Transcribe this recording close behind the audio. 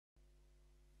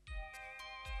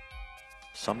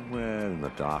Somewhere in the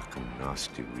dark and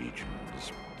nasty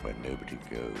regions where nobody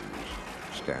goes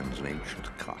stands an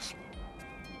ancient castle.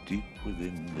 Deep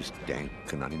within this dank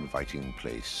and uninviting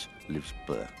place lives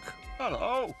Burke.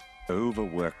 Hello.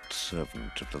 Overworked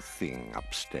servant of the thing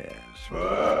upstairs.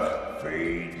 Burke,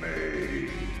 feed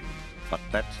me. But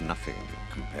that's nothing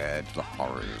compared to the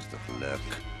horrors that lurk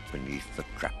beneath the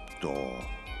trapdoor.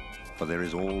 For there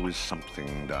is always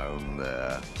something down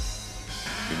there,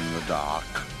 in the dark,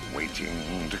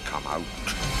 waiting to come out.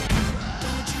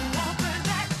 Don't you open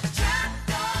that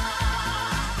trapdoor!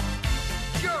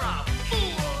 You're a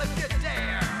fool if you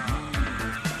dare!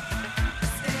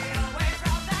 Stay away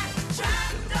from that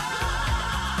trapdoor!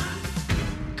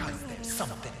 'Cause there's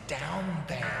something down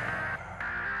there.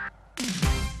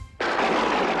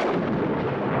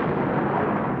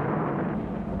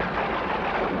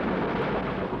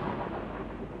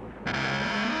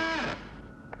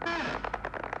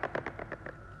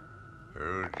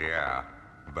 Oh dear,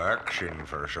 Burke's in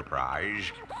for a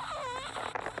surprise.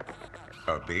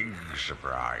 A big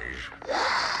surprise.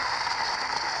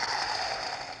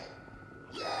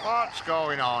 What's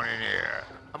going on in here?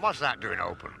 And what's that doing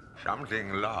open?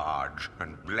 Something large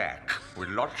and black with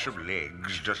lots of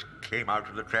legs just came out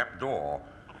of the trap door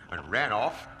and ran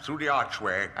off through the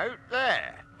archway. Out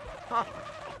there? Huh.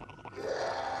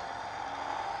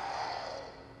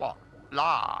 What?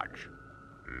 Large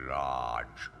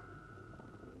Large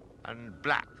and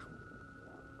black.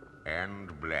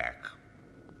 and black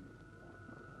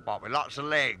What, with lots of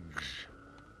legs?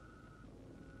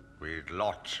 with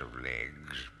lots of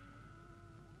legs.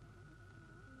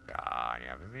 Ah, you're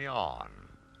having me on.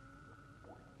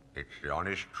 It's the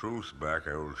honest truth, Burke,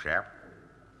 old chap.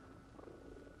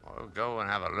 I'll go and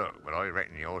have a look, but I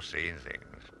reckon you're seeing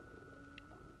things.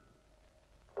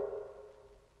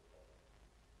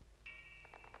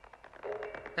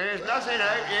 There's nothing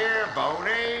out here,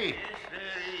 Boney. Yes,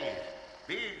 there is.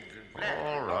 Big and black.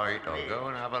 All right, I'll go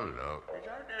and have a look. It's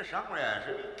out there somewhere,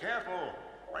 so be careful.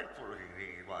 Frightful looking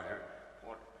thing it was.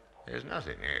 What? There's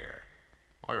nothing here.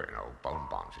 I reckon old Bone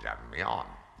Bones is having me on.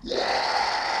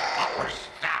 What was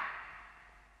that?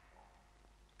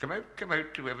 Come out,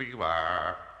 whoever you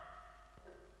are.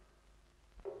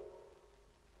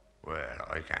 Well,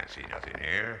 I can't see nothing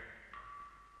here.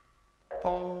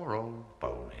 Poor old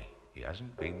Boney. He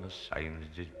hasn't been the same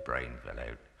since his brain fell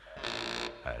out.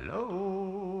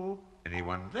 Hello?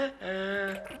 Anyone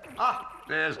there? Ah,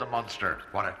 there's the monster.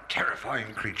 What a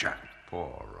terrifying creature.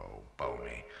 Poor old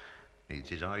Boney. Needs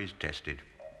his eyes tested.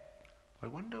 I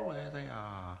wonder where they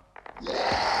are.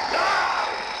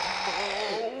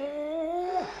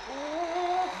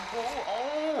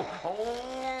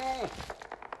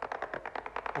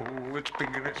 Oh, it's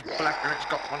pink and it's black and it's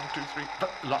got 1, 2,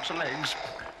 3, lots of legs.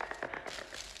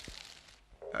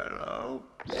 Hello?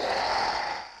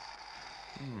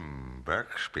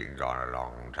 Burke's been gone a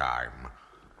long time.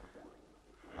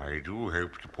 I do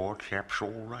hope the poor chap's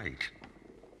all right.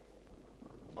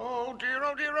 Oh dear,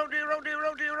 oh dear, oh dear, oh dear,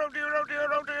 oh dear, oh dear, oh dear,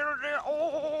 oh dear, oh dear,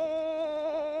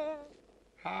 oh!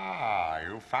 Ah,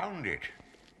 you found it.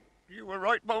 You were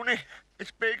right, Boney.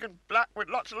 It's big and black with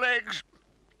lots of legs.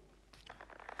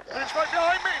 And it's right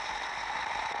behind me.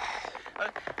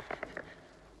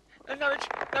 And now it's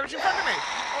in front of me.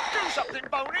 Oh, do something,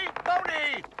 Boney!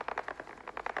 Boney!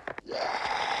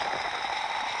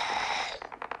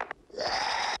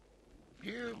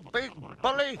 You big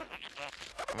bully!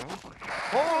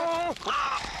 Oh!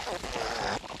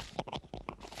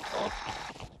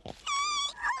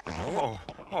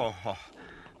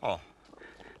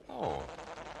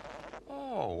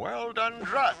 Oh, well done,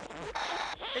 Drut.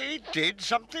 He did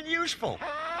something useful.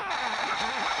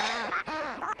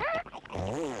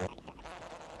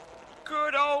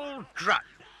 Good old Drut.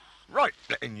 Right,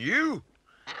 letting you.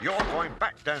 You're going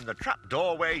back down the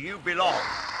trapdoor where you belong.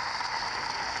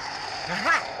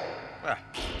 Well,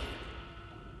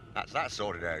 that's that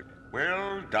sorted out.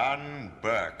 Well done,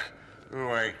 Burke. Oh,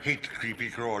 I hate creepy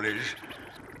crawlies.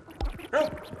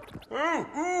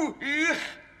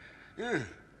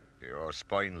 You're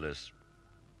spineless.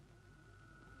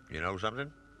 You know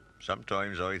something?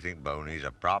 Sometimes I think Boney's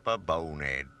a proper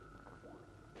bonehead.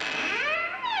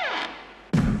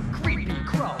 Creepy,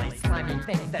 crawly, slimy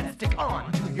things that stick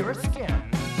onto your skin.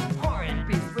 Horrid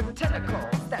beasts with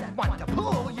tentacles that want to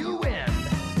pull you in.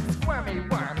 Squirmy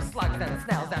worms, slugs, and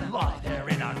snails that lie there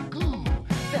in a goo.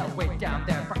 They'll wait down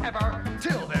there forever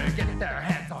till they get their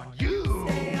hands